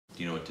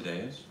Do you know what today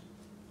is?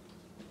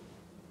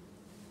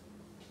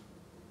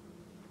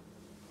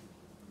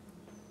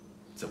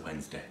 It's a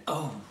Wednesday.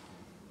 Oh,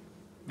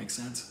 makes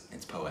sense.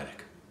 It's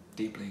poetic.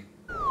 Deeply.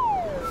 Hey,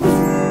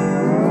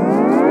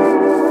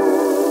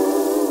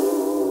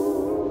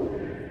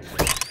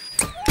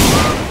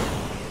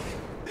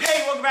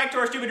 welcome back to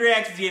our Stupid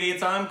Reactions, you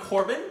idiots. I'm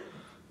Corbin.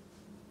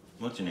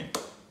 What's your name?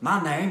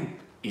 My name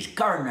is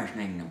Corbin.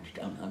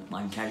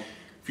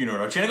 If you're new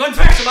to our channel, go and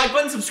smash the like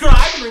button, subscribe,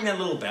 and ring that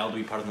little bell to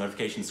be part of the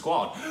notification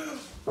squad.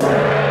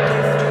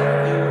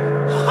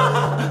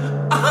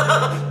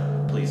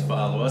 Please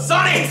follow us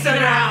on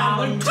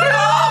Instagram and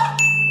Twitter.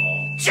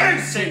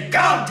 Juicy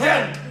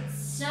content.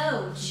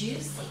 So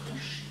juicy.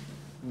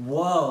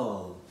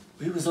 Whoa.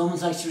 It was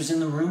almost like she was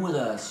in the room with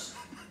us.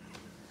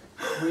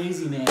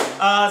 Crazy, man.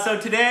 So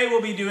today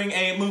we'll be doing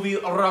a movie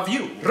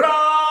review.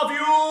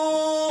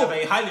 Of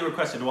a highly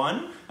requested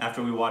one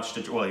after we watched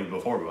it, well, even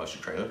before we watched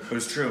the trailer. It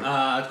was true.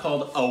 It's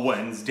called A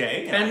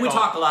Wednesday. And we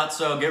talk a lot,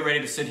 so get ready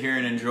to sit here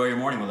and enjoy your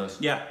morning with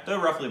us. Yeah, they're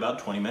roughly about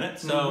 20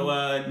 minutes, so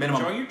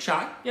enjoy your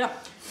chai. Yeah.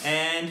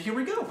 And here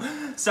we go.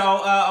 So,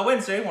 A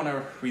Wednesday, want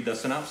to read the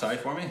synopsis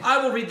for me?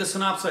 I will read the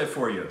synopsis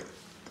for you.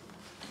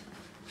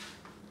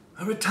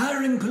 A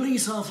retiring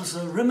police officer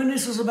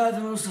reminisces about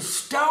the most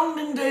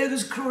astounding day of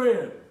his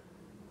career.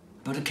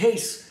 About a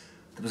case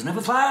that was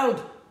never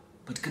filed,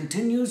 but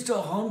continues to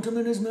haunt him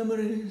in his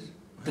memories.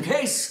 The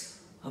case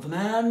of a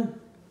man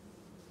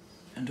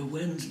and a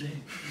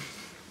Wednesday.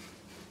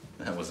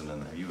 That wasn't in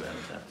there. You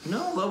added that.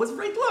 No, that was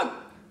right. Look.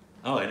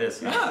 Oh, it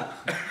is. Yeah.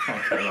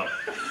 Okay, well.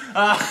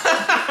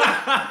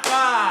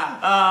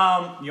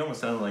 You almost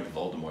sounded like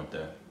Voldemort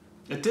there.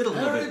 It did a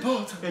little bit.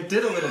 It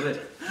did a little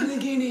bit.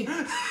 Nagini.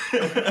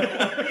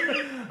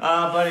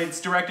 But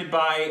it's directed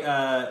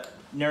by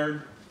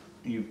Nerd.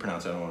 You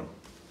pronounce it. I don't want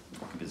to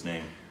fuck up his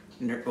name.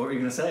 What were you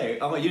gonna say?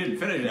 Oh, you didn't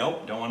finish it.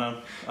 Nope, don't want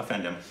to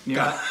offend him.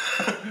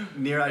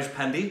 Neeraj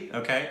Pendi.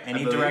 Okay, and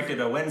he directed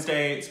A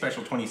Wednesday,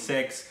 Special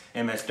 26,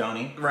 MS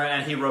Dhoni. Right,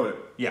 and he wrote it.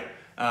 Yeah,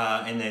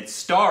 and it's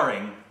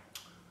starring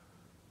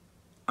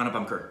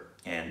Anupam Kher.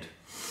 And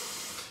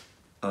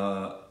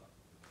I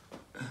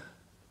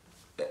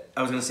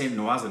was gonna say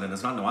Naseeruddin.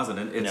 It's not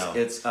Naseeruddin. It's No.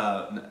 it's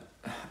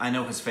I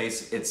know his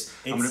face. It's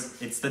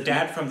the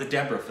dad from the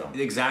Deborah film.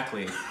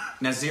 Exactly.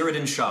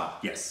 Naseeruddin Shah.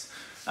 Yes.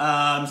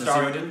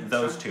 Starring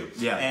those two.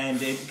 Yeah.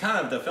 And it kind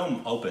of, the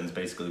film opens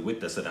basically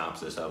with the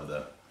synopsis of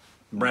the...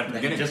 Right at the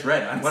beginning. Just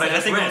read. What I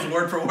just think read. it was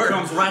word for word.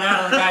 Comes right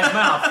out of the guy's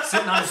mouth,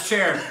 sitting on his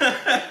chair.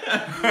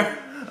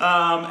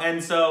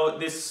 And so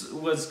this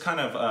was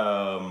kind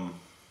of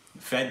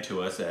fed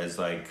to us as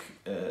like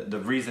the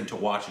reason to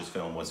watch this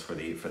film was for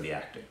the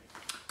acting.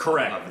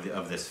 Correct.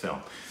 Of this film.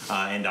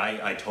 And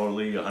I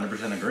totally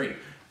 100% agree.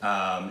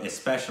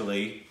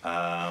 Especially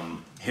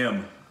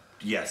him.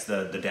 Yes,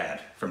 the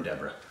dad from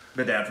Deborah.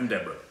 The dad from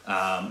Deborah.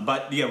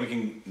 But yeah, we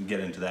can get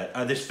into that.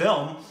 This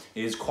film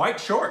is quite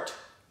short.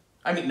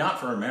 I mean, not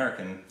for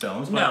American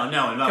films. No,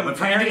 but for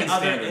comparing Indian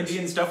other standards.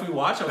 Indian stuff we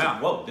watch, I was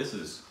like, whoa, this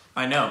is...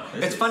 I know.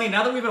 It's funny,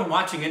 now that we've been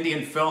watching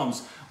Indian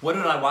films, what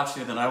did I watch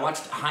the other night? I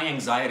watched High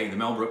Anxiety, the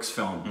Mel Brooks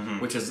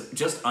film, which is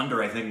just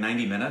under, I think,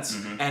 90 minutes.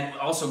 And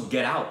also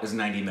Get Out is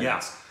 90 minutes.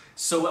 Yeah.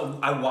 So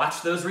I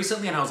watched those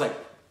recently and I was like,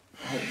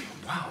 oh,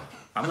 wow,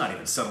 I'm not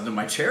even settled in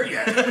my chair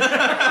yet.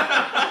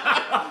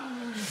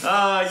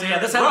 Yeah,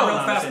 this had a real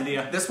fast.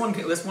 India. This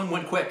one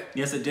went quick.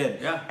 Yes, it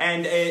did. Yeah.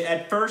 And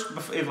at first,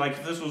 if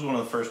this was one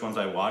of the first ones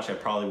I watched, I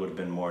probably would have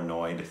been more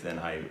annoyed than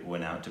I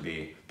went out to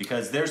be,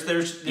 because there's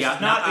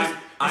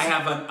I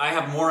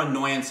have more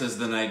annoyances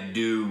than I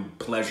do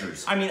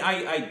pleasures. I mean,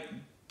 I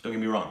don't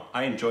get me wrong,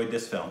 I enjoyed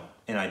this film,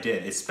 and I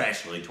did,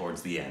 especially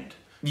towards the end.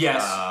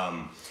 Yes.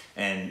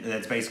 And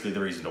that's basically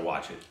the reason to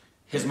watch it.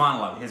 His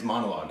monologue. His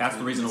monologue. That's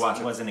the reason to watch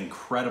it. It was an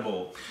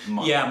incredible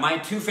monologue. Yeah, my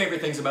two favorite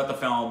things about the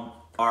film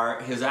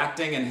are his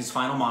acting and his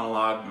final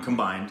monologue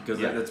combined, because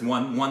that's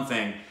one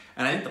thing.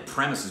 And I think the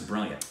premise is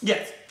brilliant.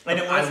 Yes. And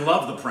I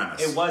love the premise.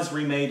 It was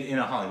remade in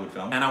a Hollywood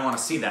film. And I want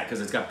to see that, because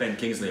it's got Ben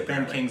Kingsley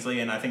apparently. Ben Kingsley,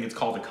 and I think it's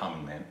called A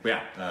Common Man.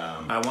 Yeah.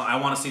 I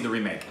want to see the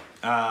remake.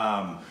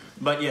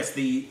 But yes,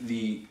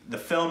 the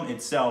film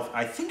itself,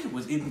 I think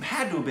it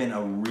had to have been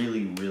a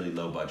really, really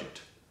low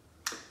budget.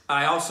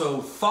 I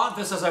also thought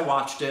this as I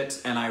watched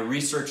it, and I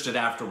researched it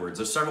afterwards.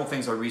 There's several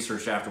things I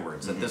researched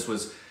afterwards, that this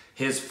was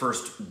his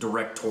first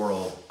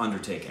directorial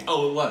undertaking.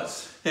 Oh, it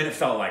was. And it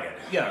felt like it.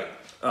 Yeah.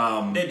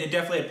 It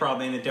definitely had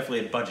problem, and it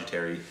definitely had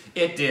budgetary.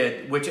 It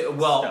did,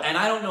 stuff. And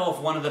I don't know if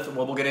one of the,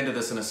 we'll get into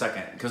this in a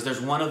second, because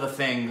there's one of the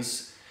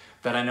things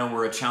that I know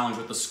were a challenge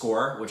with the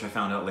score, which I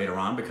found out later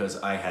on, because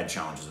I had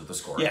challenges with the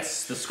score.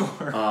 Yes, the score.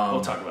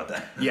 We'll talk about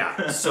that.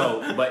 Yeah, so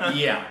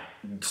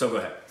go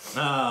ahead.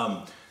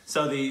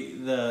 So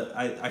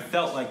I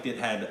felt like it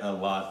had a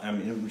lot, I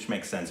mean, which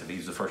makes sense. If he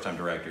was the first time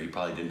director, he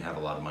probably didn't have a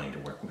lot of money to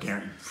work with.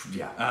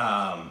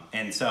 Yeah.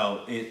 And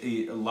so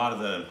a lot of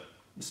the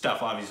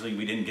stuff, obviously,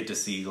 we didn't get to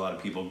see a lot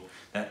of people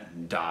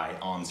that die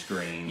on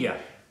screen. Yeah.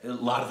 A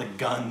lot of the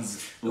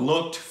guns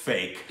looked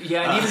fake.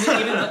 Yeah,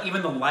 and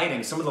even the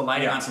lighting, some of the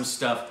lighting on some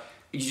stuff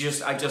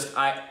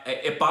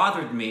it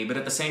bothered me, but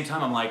at the same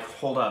time, I'm like,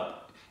 hold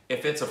up.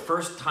 If it's a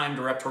first-time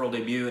directorial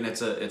debut and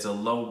it's a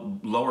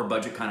lower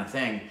budget kind of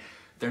thing,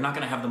 they're not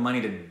going to have the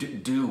money to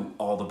do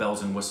all the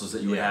bells and whistles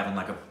that you would have in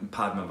like a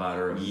Padmavat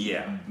or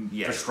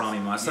Pastrami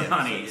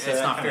Masarani. It's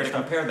not fair to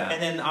compare that. And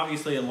then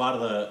obviously a lot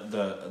of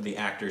the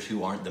actors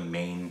who aren't the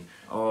main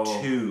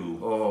two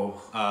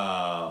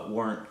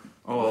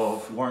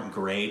weren't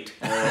great.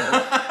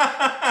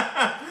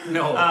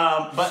 No.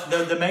 But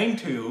the main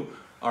two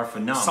are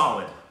phenomenal.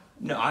 Solid.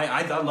 No,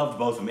 I loved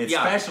both of them,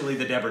 especially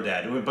the Deborah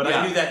dad. But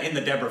I knew that in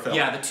the Deborah film.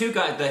 Yeah, the two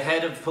guys, the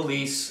head of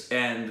police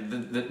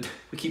and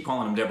we keep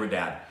calling him Deborah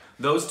dad.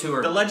 Those two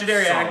are the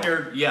legendary solid.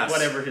 actor,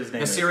 whatever his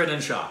name is.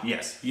 Naseeruddin Shah.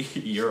 Yes,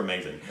 you're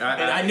amazing.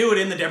 And I knew it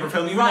in the Deborah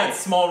film. Even that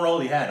small role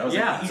he had. I was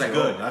like, he's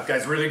good. That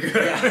guy's really good.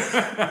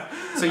 Yeah.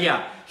 So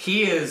yeah,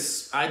 he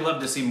is. I'd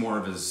love to see more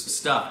of his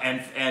stuff.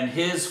 And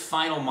his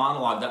final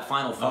monologue, that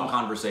final phone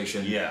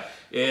conversation,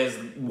 is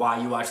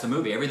why you watch the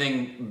movie.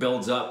 Everything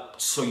builds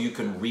up so you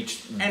can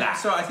reach that.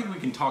 So I think we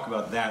can talk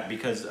about that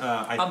because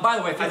by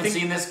the way, if you haven't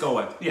seen this, go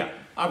away. Yeah,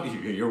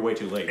 you're way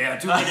too late. Yeah,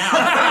 too late now.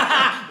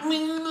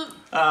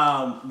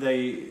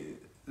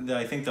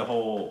 I think the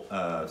whole,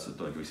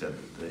 like we said,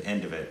 the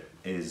end of it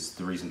is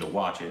the reason to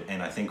watch it,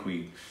 and I think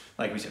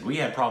like we said, we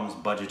had problems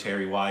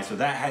budgetary-wise, so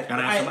that had...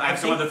 And I have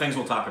some other things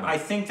we'll talk about. I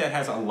think that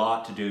has a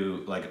lot to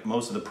do, like,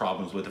 most of the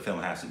problems with the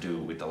film has to do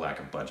with the lack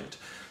of budget.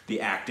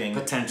 The acting...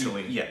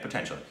 Potentially.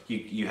 Potentially.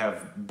 You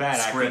have bad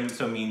acting,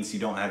 so it means you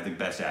don't have the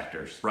best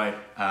actors. Right.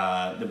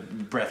 The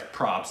best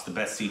props, the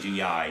best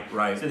CGI.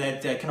 Right. So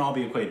that can all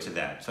be equated to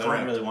that. So I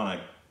don't really want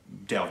to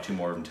delve too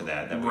more into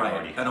that we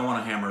already have. I don't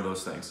want to hammer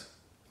those things.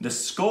 The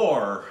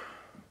score...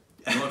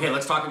 Okay,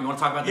 let's talk. You want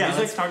to talk about the music?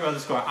 Yeah, let's talk about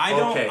the score. I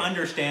don't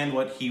understand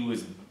what he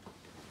was...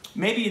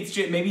 Maybe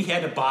he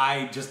had to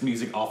buy just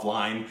music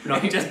offline. No,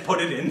 he just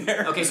put it in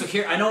there. Okay, so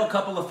here, I know a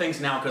couple of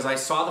things now because I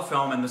saw the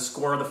film and the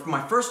score.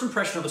 My first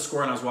impression of the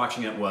score when I was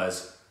watching it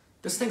was,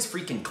 this thing's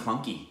freaking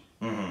clunky.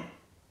 Mm-hmm.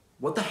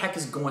 What the heck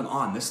is going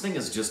on? This thing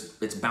is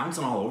just, it's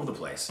bouncing all over the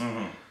place.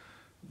 Mm-hmm.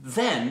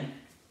 Then,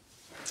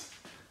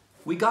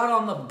 we got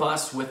on the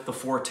bus with the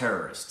 4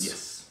 terrorists.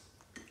 Yes.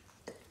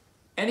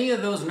 Any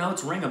of those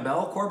notes ring a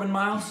bell, Corbin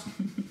Miles?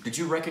 Did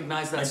you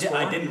recognize that score?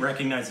 I didn't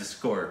recognize the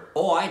score.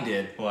 Oh, I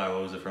did. Why?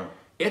 What was it from?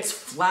 It's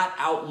flat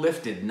out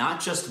lifted, not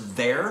just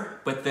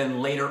there, but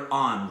then later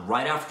on,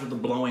 right after the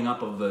blowing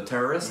up of the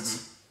terrorists.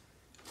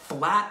 Mm-hmm.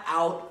 Flat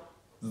out,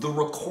 the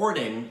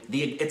recording,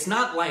 it's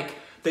not like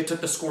they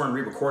took the score and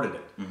re-recorded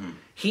it. Mm-hmm.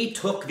 He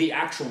took the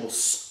actual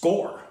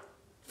score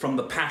from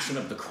The Passion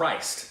of the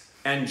Christ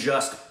and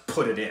just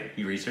put it in.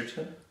 You researched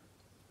it?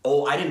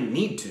 Oh, I didn't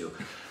need to.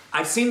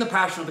 I've seen The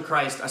Passion of the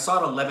Christ. I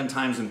saw it 11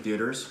 times in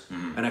theaters,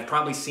 and I've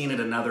probably seen it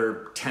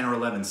another 10 or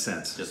 11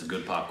 since. Just a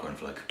good popcorn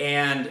flick.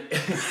 And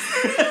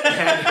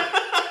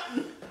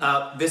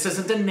this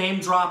isn't a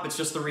name drop. It's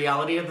just the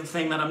reality of the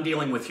thing that I'm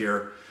dealing with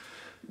here.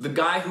 The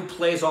guy who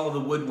plays all of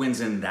the woodwinds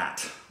in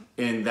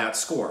that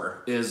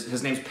score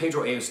his name's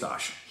Pedro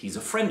Eustache. He's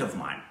a friend of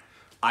mine.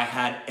 I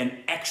had an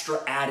extra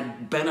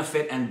added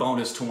benefit and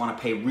bonus to want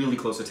to pay really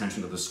close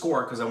attention to the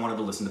score because I wanted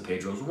to listen to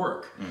Pedro's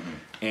work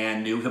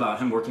and knew about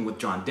him working with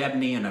John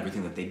Debney and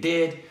everything that they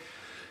did.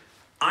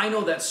 I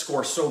know that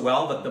score so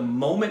well that the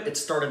moment it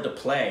started to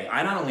play,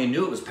 I not only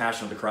knew it was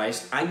Passion of the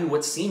Christ, I knew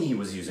what scene he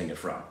was using it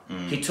from.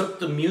 He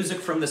took the music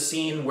from the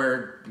scene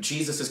where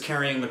Jesus is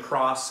carrying the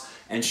cross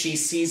and she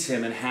sees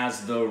him and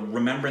has the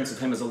remembrance of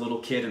him as a little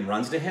kid and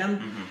runs to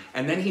him.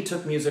 And then he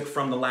took music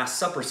from the Last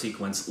Supper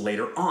sequence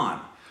later on.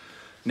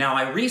 Now,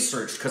 I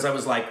researched because I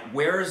was like,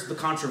 where's the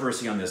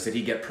controversy on this? Did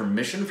he get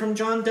permission from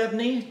John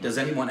Debney? Does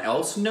anyone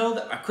else know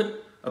that?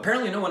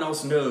 Apparently no one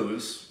else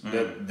knows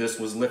that this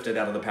was lifted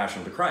out of the Passion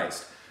of the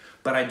Christ.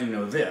 But I do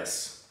know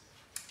this.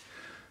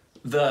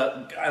 And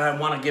I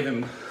want to give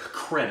him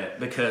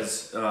credit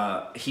because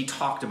he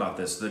talked about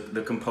this,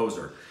 the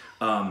composer.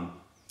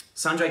 Sanjay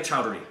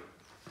Chowdhury.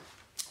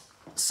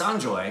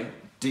 Sanjay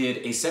did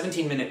a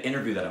 17-minute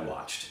interview that I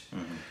watched.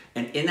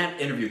 And in that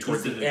interview,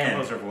 towards the end...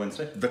 composer of a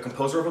Wednesday? The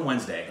composer of a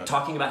Wednesday,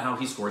 talking about how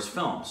he scores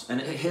films.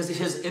 And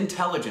his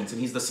intelligence, and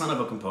he's the son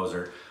of a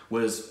composer,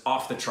 was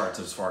off the charts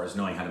as far as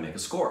knowing how to make a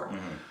score.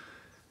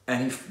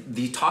 And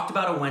he talked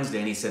about a Wednesday,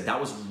 and he said that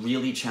was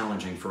really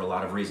challenging for a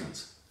lot of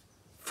reasons.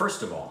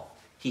 First of all,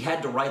 he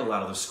had to write a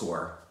lot of the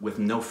score with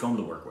no film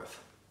to work with.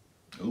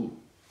 Ooh.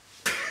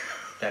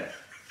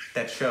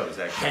 That shows,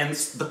 actually.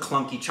 Hence the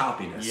clunky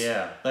choppiness.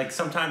 Yeah. Like,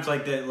 sometimes,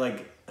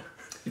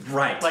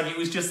 right. Like, it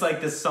was just like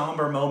this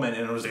somber moment,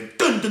 and it was like,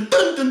 dun dun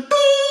dun dun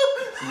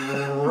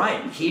dun!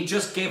 Right. He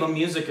just gave him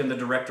music, and the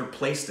director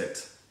placed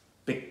it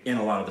in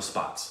a lot of the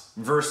spots,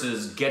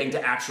 versus getting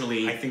to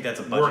actually... I think that's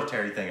a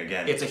budgetary thing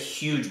again. It's a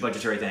huge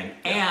budgetary thing.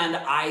 And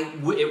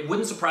it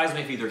wouldn't surprise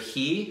me if either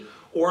he,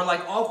 or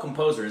like all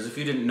composers, if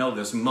you didn't know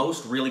this,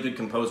 most really good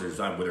composers,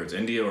 whether it's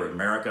India or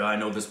America, I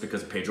know this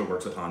because Pedro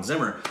works with Hans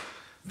Zimmer,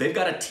 they've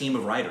got a team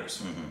of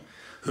writers.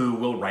 who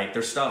will write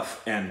their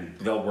stuff, and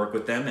they'll work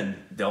with them, and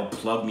they'll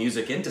plug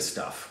music into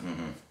stuff.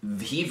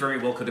 He very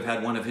well could have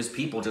had one of his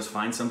people just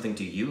find something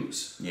to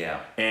use. Yeah.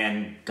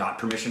 And got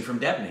permission from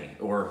Debney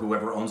or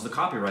whoever owns the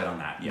copyright on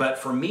that. But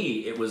for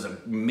me, it was a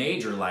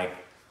major, like,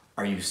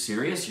 are you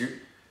serious? You're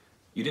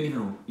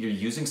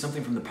using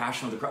something from the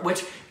passion of the crowd,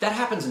 which that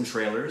happens in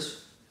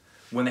trailers.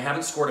 When they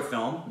haven't scored a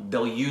film,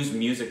 they'll use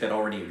music that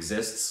already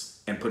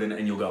exists and put in,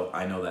 and you'll go,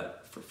 I know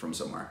that from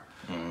somewhere.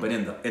 But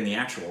in the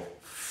actual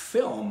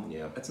film,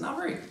 it's not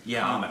very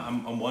common.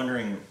 I'm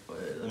wondering.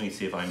 Let me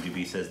see if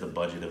IMDb says the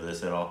budget of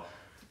this at all,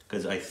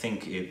 because I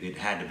think it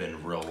had to have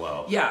been real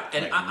low. Yeah,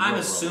 and like,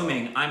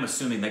 I'm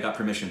assuming they got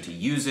permission to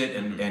use it,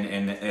 and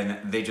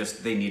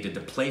they needed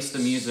to place the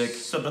music.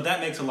 So, but that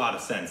makes a lot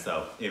of sense,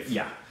 though.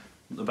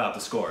 About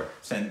the score,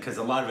 because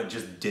a lot of it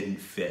just didn't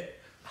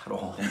fit at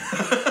all.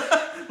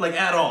 Like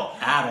at all.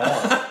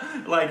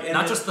 Like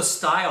not just the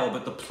style,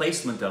 but the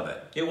placement of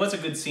it. It was a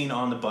good scene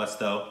on the bus,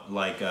 though,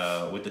 like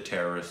with the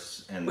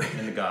terrorists and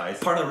the guys.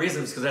 Part of the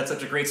reason is because that's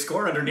such a great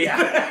score underneath.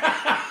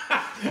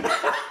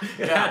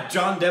 It had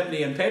John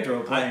Debney and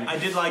Pedro playing. I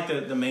did like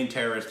the main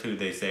terrorist who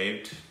they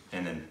saved,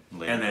 and then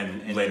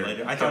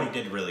later. I thought he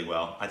did really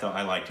well.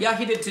 I liked him. Yeah,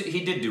 he did.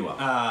 He did do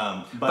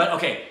well. But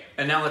okay,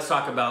 and now let's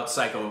talk about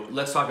Psycho.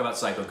 Let's talk about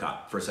Psycho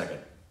Cop for a second.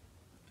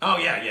 Oh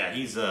yeah,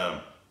 he's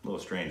a little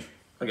strange.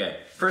 Okay,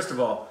 first of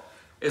all,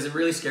 is it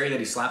really scary that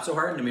he slapped so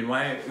hard? I mean,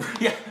 why?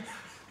 Yeah.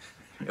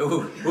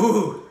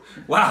 Ooh,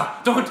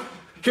 wow! Don't.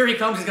 Here he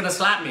comes. He's gonna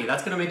slap me.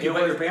 That's gonna make you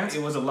wet your pants.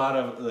 It was a lot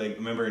of, like,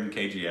 remember in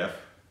KGF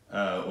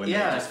when they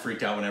just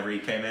freaked out whenever he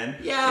came in.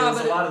 Yeah, it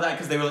was a lot of that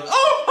because they were like,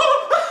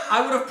 oh!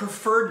 I would have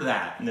preferred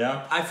that.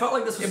 Yeah. I felt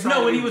like this was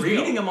when he was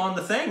beating him on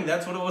the thing,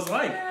 that's what it was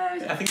like.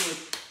 I think it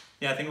was.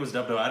 Yeah, I think it was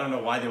dubbed. I don't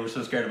know why they were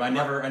so scared of him.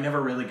 I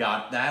never really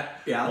got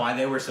that. Yeah. Why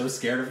they were so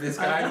scared of this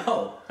guy. I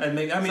know.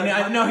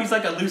 I know he's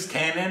like a loose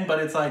cannon, but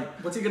it's like,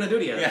 what's he gonna do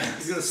to you? Yeah.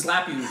 He's gonna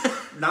slap you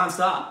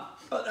nonstop.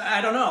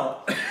 I don't know.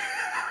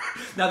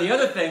 Now the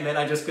other thing that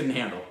I just couldn't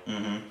handle.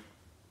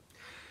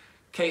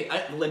 Okay,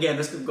 again,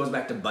 this goes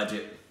back to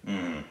budget.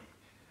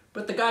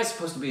 But the guy's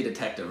supposed to be a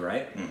detective,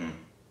 right?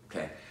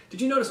 Okay.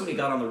 Did you notice when he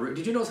got on the roof?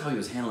 Did you notice how he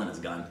was handling his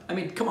gun? I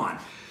mean, come on.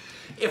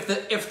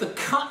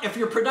 If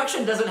your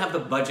production doesn't have the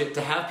budget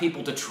to have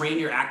people to train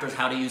your actors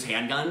how to use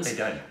handguns, they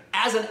done.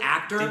 As an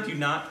actor, did you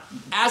not?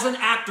 As an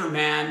actor,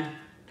 man,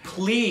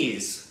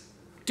 please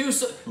do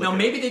so. Now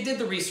maybe they did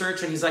the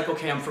research and he's like,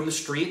 okay, I'm from the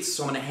streets,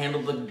 so I'm going to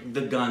handle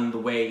the gun the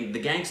way the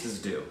gangsters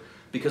do,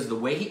 because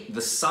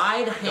the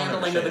side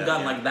handling of the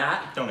gun like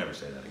that. Don't ever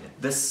say that again.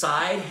 The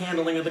side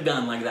handling of the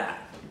gun like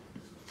that.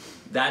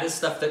 That is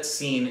stuff that's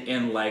seen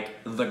in,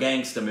 like, the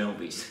gangsta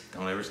movies.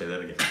 Don't ever say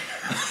that again.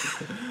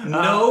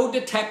 No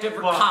detective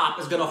or cop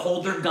is going to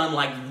hold their gun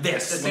like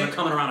this when they're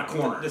coming around a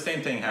corner. The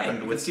same thing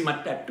happened with... see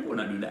my tattoo when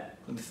I do that.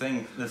 The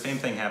same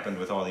thing happened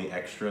with all the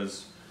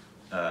extras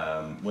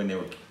when they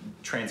were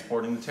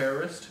transporting the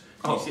terrorist.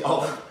 You see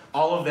all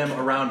of them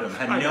around him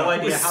had no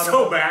idea how to...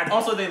 so bad.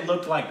 Also, they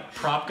looked like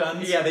prop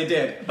guns. Yeah, they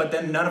did. But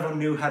then none of them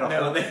knew how to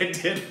hold. No, they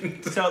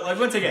didn't. So, like,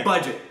 once again...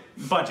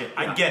 Budget.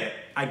 I get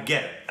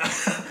it.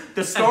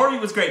 The story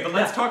was great, but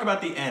let's talk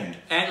about the end.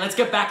 And let's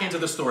get back into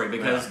the story,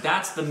 because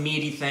that's the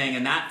meaty thing,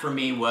 and that for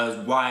me was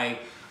why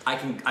I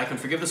can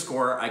forgive the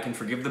score, I can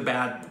forgive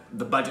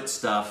the budget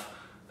stuff.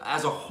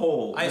 As a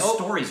whole, the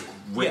story's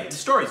great. Yeah, the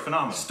story's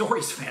phenomenal. The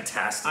story's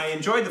fantastic. I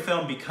enjoyed the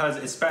film because,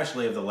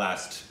 especially of the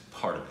last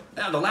part of it.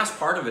 Yeah, the last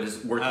part of it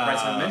is worth the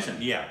price of admission.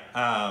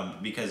 Yeah,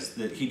 because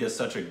he does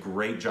such a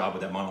great job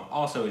with that monologue.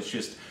 Also, it's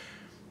just,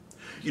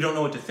 you don't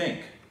know what to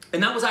think.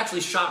 And that was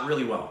actually shot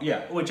really well.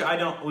 Yeah,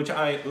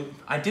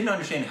 I didn't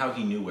understand how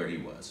he knew where he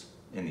was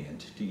in the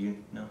end. Do you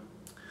know?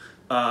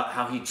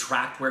 How he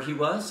tracked where he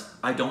was?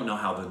 I don't know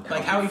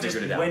how he just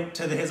went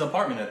to his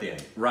apartment at the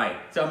end. Right.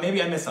 So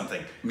maybe I missed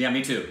something. Yeah,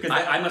 me too.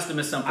 I must have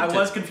missed something I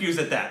was confused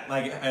at that,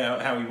 like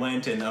how he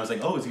went, and I was like,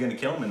 oh, is he going to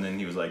kill him? And then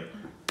he was like,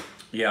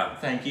 yeah.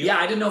 Thank you. Yeah,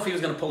 I didn't know if he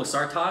was going to pull a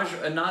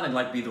Sartaj or not, and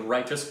like be the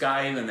righteous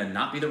guy and then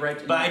not be the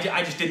righteous. But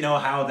I just didn't know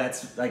how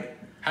that's, like,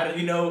 how did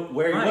he know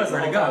where he was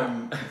where the to whole go?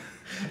 time?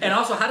 And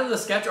also, how did the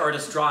sketch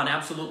artist draw an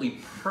absolutely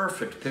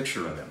perfect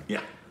picture of him?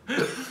 Yeah.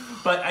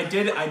 But I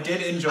did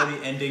enjoy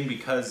the ending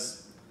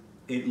because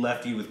it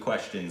left you with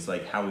questions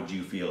like, how would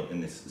you feel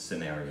in this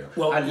scenario?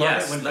 Well,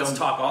 let's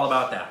talk all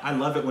about that. I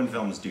love it when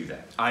films do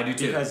that. I do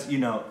too. Because, you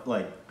know,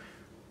 like,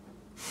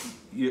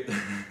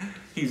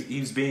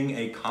 he's being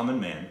a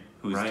common man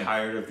who's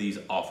tired of these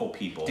awful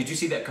people. Did you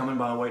see that coming,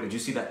 by the way? Did you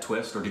see that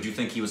twist? Or did you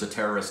think he was a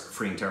terrorist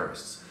freeing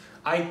terrorists?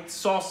 I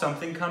saw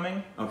something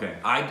coming. Okay.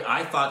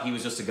 I thought he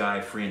was just a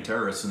guy freeing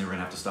terrorists and they were going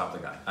to have to stop the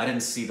guy. I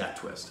didn't see that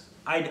twist.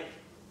 I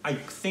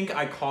think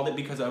I called it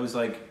because I was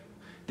like,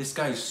 this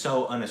guy's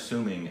so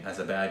unassuming as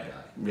a bad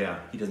guy. Yeah.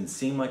 He doesn't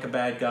seem like a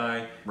bad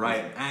guy. Right.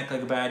 He doesn't act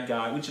like a bad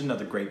guy, which is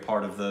another great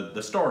part of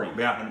the story.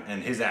 Yeah.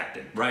 And his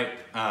acting. Right.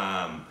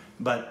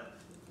 But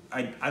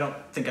I don't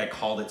think I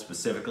called it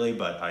specifically,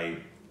 but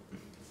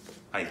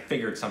I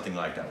figured something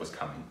like that was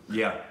coming.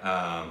 Yeah.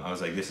 I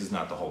was like, this is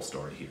not the whole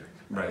story here.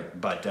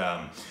 Right. But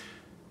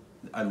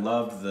I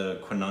loved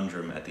the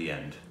conundrum at the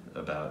end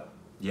about,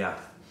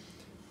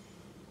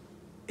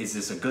 is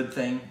this a good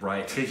thing?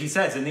 Right. He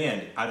says in the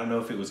end, I don't know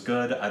if it was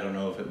good, I don't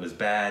know if it was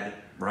bad.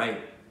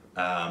 Right.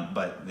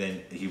 But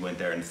then he went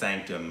there and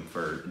thanked him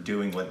for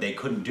doing what they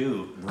couldn't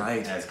do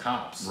as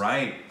cops.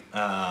 Right.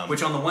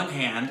 Which on the one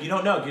hand... You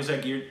don't know, because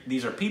like,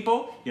 these are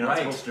people, you're not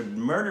supposed to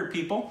murder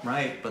people.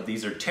 Right. But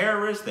these are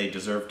terrorists, they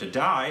deserve to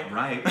die.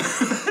 Right.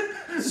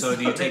 So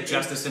do you take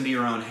justice into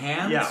your own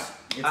hands? Yeah.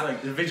 It's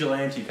like the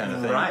vigilante kind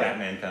of thing,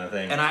 Batman kind of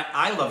thing. And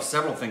I love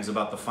several things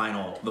about the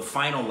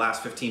final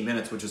last 15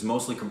 minutes, which is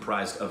mostly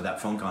comprised of that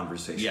phone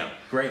conversation. Yeah,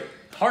 great.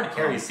 Hard to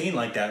carry a scene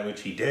like that,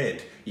 which he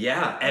did.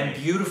 Yeah, and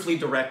beautifully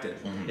directed.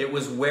 It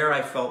was where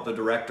I felt the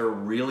director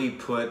really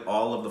put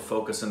all of the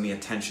focus and the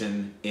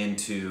attention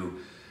into,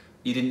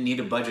 you didn't need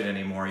a budget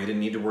anymore, you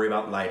didn't need to worry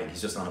about lighting.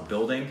 He's just on a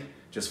building.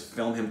 Just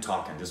film him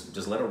talking.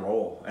 Just let it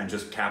roll and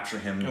just capture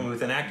him. And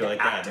with an actor like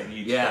that,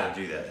 you gotta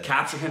do that.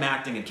 Capture him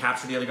acting and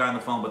capture the other guy on the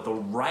phone. But the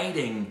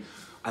writing,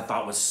 I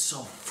thought, was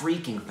so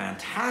freaking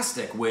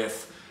fantastic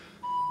with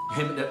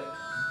him.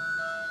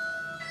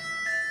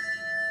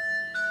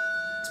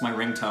 It's my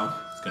ringtone.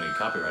 It's gonna get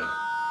copyrighted.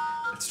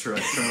 That's true. I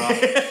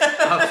turned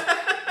it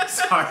off.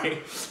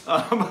 Sorry.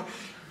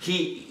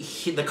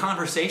 The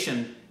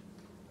conversation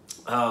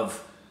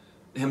of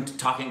him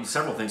talking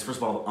several things. First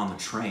of all, on the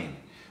train.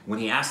 When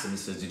he asked him, he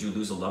says, did you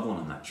lose a loved one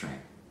on that train?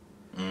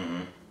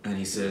 And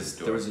he says,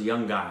 there was a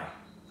young guy.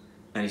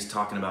 And he's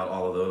talking about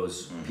all of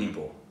those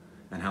people.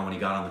 And how when he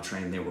got on the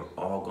train, they were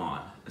all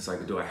gone. It's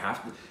like, do I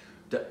have to...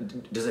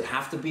 Does it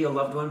have to be a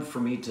loved one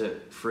for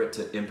it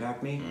to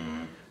impact me?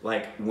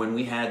 Like, when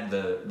we had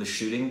the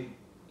shooting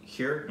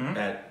here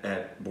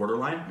at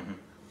Borderline,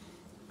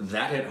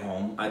 that hit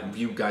home.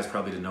 You guys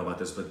probably didn't know about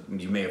this, but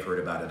you may have heard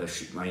about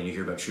it. I mean, you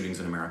hear about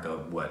shootings in America,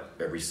 what,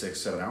 every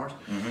 6-7 hours?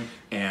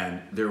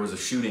 And there was a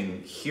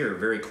shooting here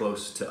very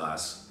close to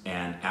us,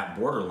 and at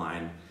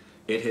Borderline,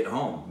 it hit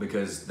home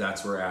because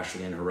that's where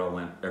Ashley and Harrell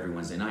went every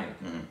Wednesday night.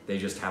 They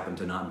just happened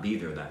to not be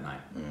there that night,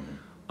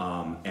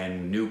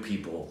 and knew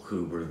people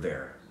who were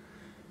there.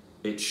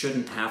 It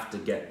shouldn't have to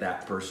get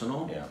that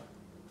personal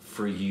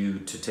for you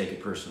to take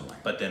it personally.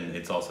 But then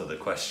it's also the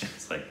question,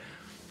 it's like,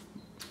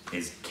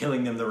 is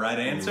killing them the right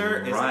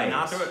answer? Is it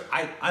not the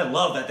right? I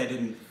love that they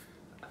didn't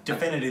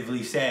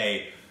definitively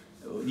say,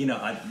 you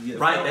know, they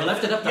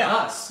left it up to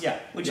us.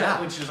 Which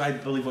is, I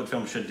believe, what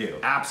film should do.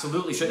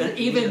 Absolutely should. And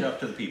even it up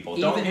to the people.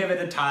 Don't give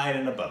it a tide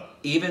and a bow.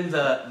 Even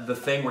the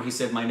thing where he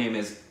said, "My name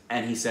is,"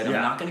 and he said, "I'm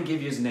not going to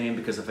give you his name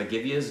because if I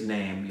give you his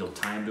name, you'll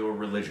tie him to a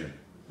religion."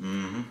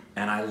 And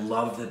I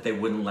love that they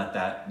wouldn't let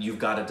that. You've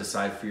got to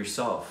decide for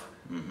yourself.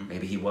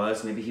 Maybe he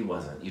was, maybe he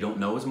wasn't. You don't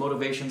know his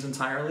motivations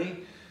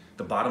entirely.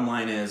 The bottom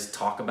line is,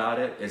 talk about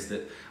it, is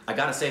that, I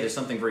gotta say, there's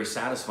something very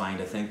satisfying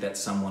to think that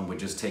someone would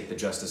just take the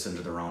justice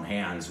into their own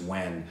hands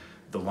when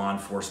the law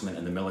enforcement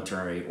and the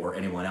military or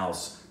anyone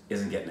else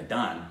isn't getting it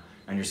done,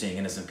 and you're seeing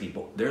innocent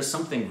people. There's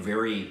something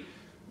very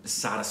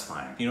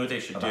satisfying. You know what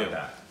they should do?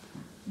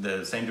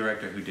 The same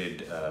director who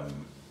did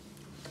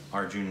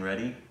Arjun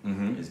Reddy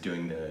is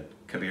doing the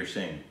Kabir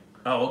Singh.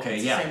 Oh, okay,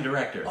 it's the same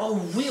director. Oh,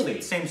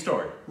 really? Same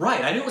story.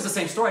 Right, I knew it was the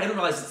same story. I didn't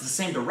realize it's the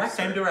same director.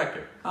 Same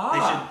director. They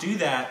should do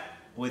that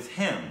with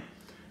him.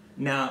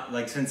 Now,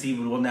 like, since he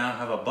will now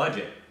have a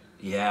budget.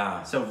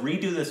 Yeah. So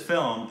redo this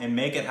film and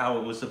make it how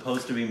it was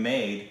supposed to be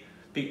made.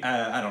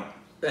 I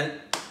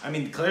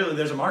mean, clearly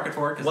there's a market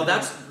for it. Well,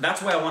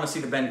 that's why I want to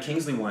see the Ben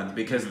Kingsley one,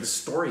 because the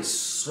story's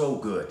so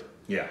good.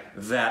 Yeah.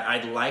 That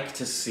I'd like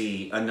to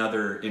see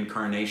another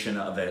incarnation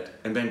of it,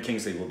 and Ben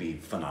Kingsley will be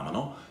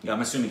phenomenal.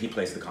 I'm assuming he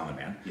plays the common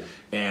man. Yeah.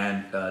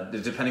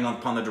 And depending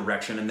upon the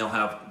direction, and they'll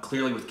have,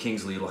 clearly with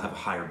Kingsley, it'll have a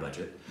higher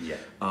budget. Yeah.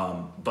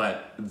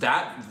 But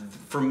that,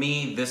 for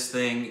me, this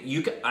thing,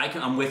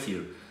 I'm with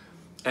you.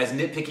 As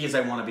nitpicky as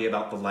I want to be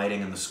about the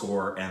lighting and the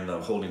score and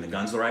the holding the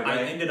guns the right way,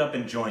 I ended up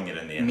enjoying it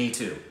in the end. Me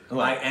too.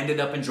 I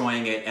ended up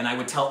enjoying it, and I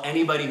would tell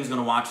anybody who's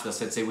going to watch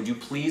this, I'd say, would you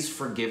please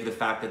forgive the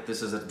fact that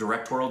this is a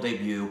directorial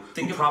debut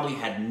who probably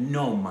had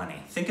no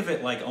money. Think of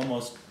it like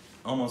almost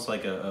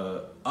like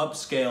a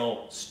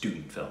upscale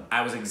student film.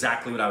 I was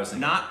exactly what I was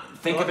thinking.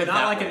 Think of it not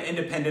that like way. An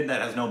independent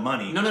that has no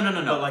money. No.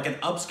 But like an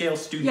upscale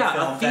student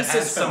film that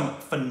has some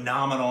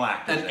phenomenal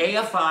actors. An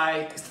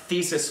AFI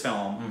thesis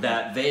film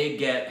that they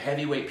get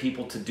heavyweight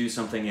people to do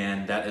something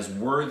in that is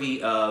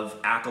worthy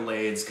of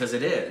accolades, because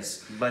it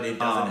is. But it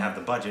doesn't have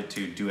the budget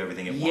to do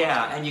everything it wants.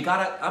 Yeah, and you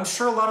gotta. I'm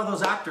sure a lot of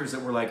those actors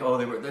that were like, oh,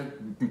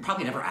 they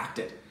probably never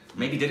acted.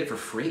 Maybe did it for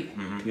free.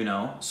 You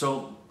know,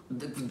 so.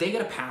 They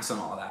get a pass on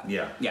all of that.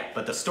 Yeah.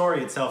 But the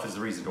story itself is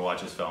the reason to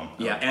watch this film.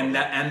 Yeah, and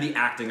the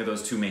acting of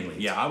those two main leads.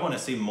 Yeah, I want to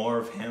see more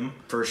of him.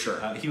 For sure.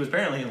 He was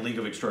apparently in League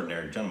of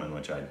Extraordinary Gentlemen,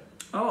 which I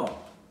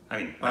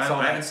mean,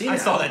 I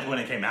saw that when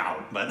it came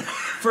out, but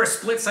for a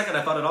split second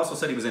I thought it also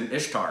said he was in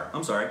Ishtar.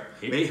 I'm sorry.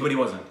 But he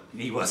wasn't.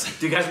 He wasn't.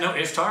 Do you guys know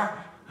Ishtar?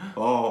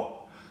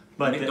 Oh.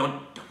 But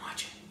don't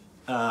watch it.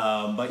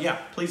 But yeah,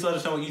 please let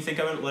us know what you think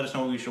of it. Let us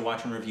know what we should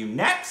watch and review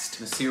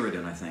next.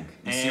 Naseeruddin, I think.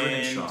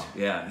 Naseeruddin Shah.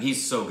 Yeah,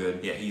 he's so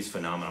good. Yeah, he's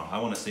phenomenal. I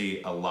want to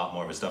see a lot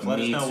more of his stuff. Let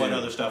us know what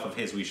other stuff of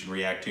his we should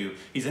react to.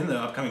 He's in the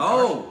upcoming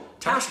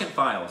Tashkent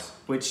Files.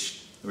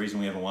 Which, the reason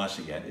we haven't watched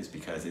it yet is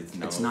because it's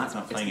not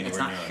playing anywhere. It's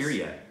not here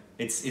yet.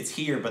 It's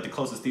here, but the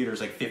closest theater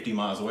is like 50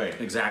 miles away.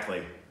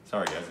 Exactly.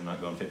 Sorry guys, I'm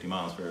not going 50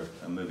 miles for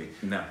a movie.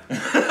 No.